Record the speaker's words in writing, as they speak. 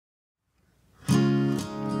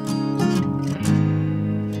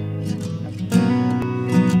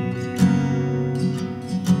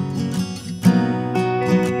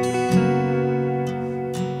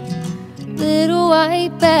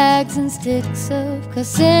bags and sticks of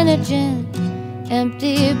carcinogen.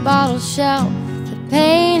 Empty bottle shelf, the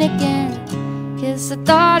pain again. Guess I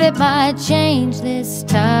thought it might change this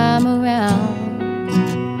time around.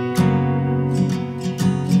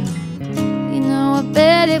 You know, I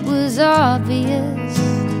bet it was obvious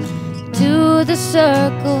to the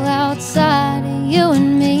circle outside of you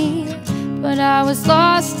and me, but I was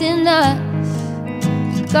lost in us.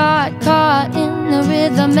 Got caught in the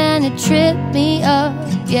rhythm and it tripped me up.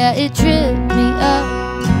 Yeah, it tripped me up.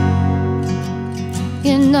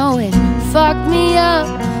 You know, it fucked me up,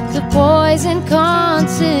 the poison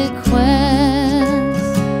consequence.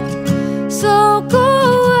 So go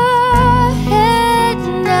ahead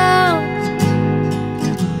now.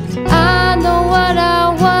 I know what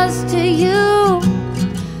I was to you.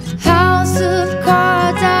 House of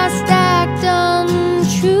cards I stacked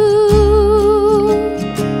untrue.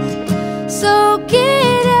 So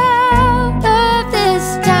get out of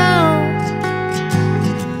this town.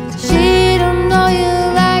 She don't know you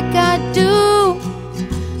like I do.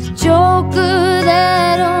 Joker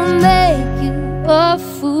that'll make you a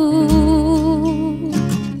fool.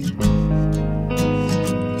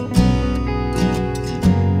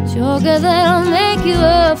 Joker that'll make you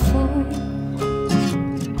a fool.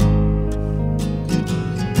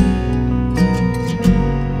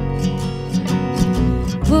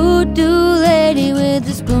 Voodoo lady with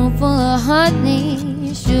a spoonful of honey,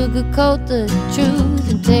 sugarcoat the truth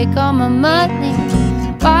and take all my money.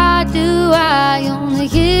 Why do I only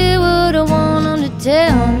hear what I want them to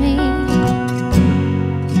tell me?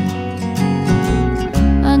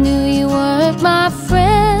 I knew you weren't my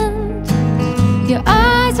friend. Your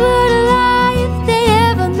eyes would lie if they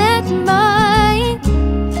ever met mine.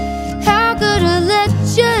 How could I let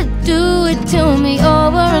you do it to me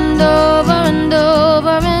over and over and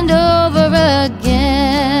over and over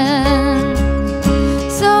again?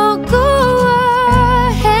 So go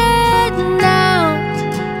ahead now.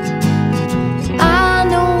 I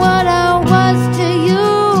know what I was to you.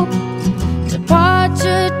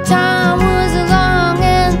 Departure time was long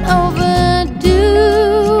and overdue.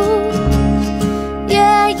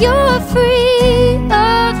 Yeah, you're free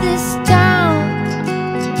of this town.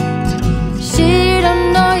 She don't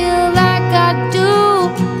know you like I do.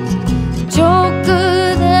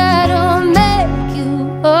 Joker that'll make you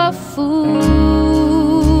a fool.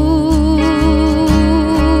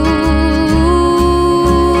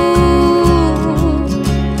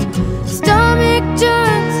 Stomach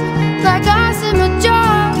turns like ice in my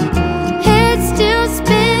jaw. Head still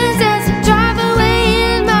spins as I drive away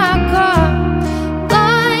in my car.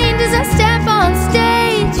 Blind as I step on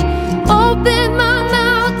stage, open my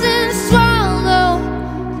mouth and swallow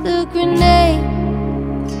the grenade.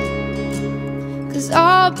 'Cause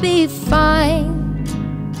I'll be fine.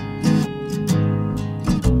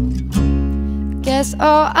 Guess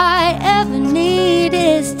all I ever need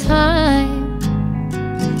is time.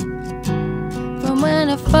 From when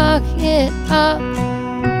I fuck it up